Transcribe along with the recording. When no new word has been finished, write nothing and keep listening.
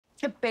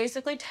It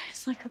basically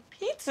tastes like a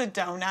pizza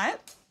donut.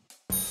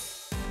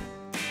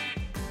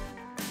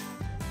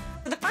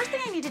 The first thing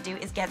I need to do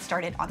is get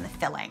started on the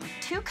filling.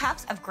 2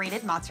 cups of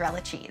grated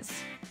mozzarella cheese,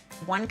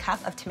 1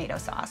 cup of tomato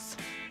sauce.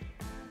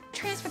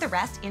 Transfer the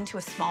rest into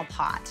a small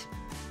pot.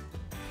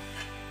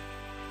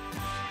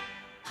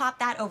 Pop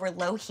that over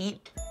low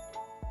heat.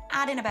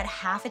 Add in about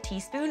 ½ a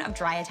teaspoon of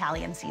dry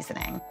Italian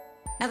seasoning.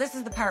 Now this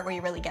is the part where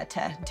you really get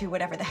to do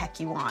whatever the heck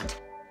you want.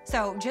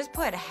 So just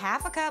put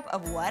 ½ a cup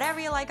of whatever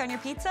you like on your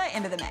pizza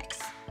into the mix.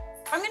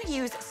 I'm gonna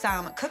use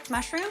some cooked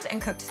mushrooms and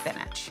cooked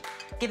spinach.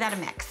 Give that a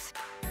mix.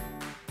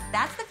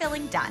 That's the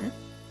filling done.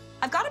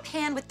 I've got a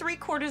pan with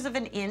 3/4 of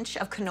an inch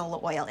of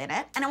canola oil in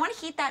it, and I wanna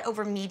heat that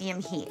over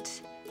medium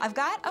heat. I've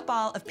got a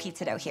ball of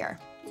pizza dough here.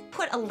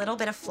 Put a little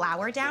bit of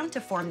flour down to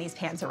form these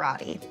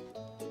panzerotti.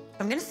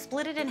 I'm gonna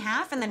split it in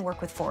half and then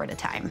work with 4 at a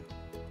time.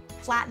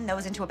 Flatten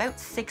those into about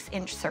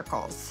 6-inch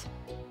circles.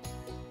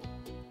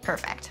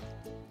 Perfect.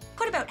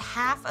 Put about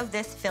half of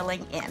this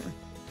filling in.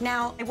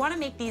 Now, I wanna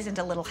make these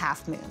into little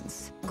half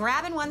moons.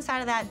 Grab in one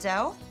side of that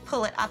dough,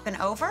 pull it up and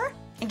over,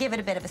 and give it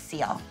a bit of a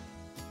seal.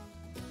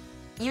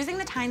 Using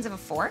the tines of a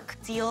fork,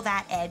 seal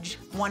that edge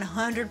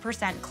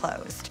 100%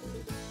 closed.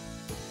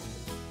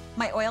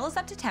 My oil is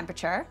up to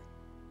temperature,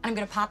 and I'm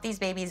gonna pop these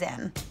babies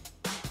in.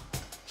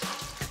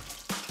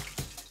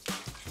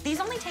 These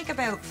only take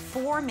about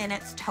 4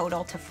 minutes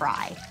total to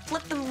fry.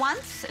 Flip them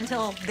once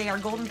until they are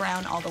golden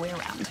brown all the way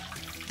around.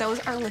 Those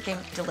are looking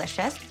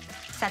delicious.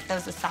 Set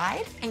those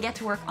aside and get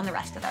to work on the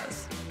rest of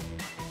those.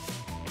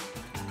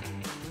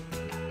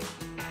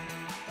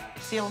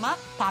 Seal them up,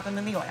 pop them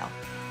in the oil.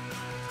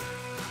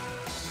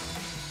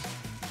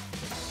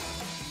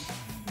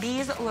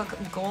 These look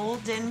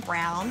golden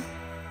brown.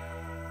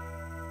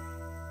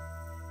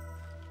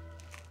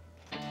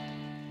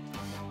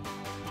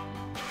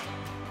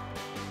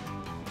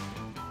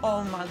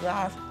 Oh my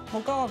gosh,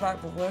 look at all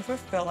that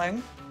delicious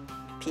filling.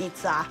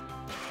 Pizza.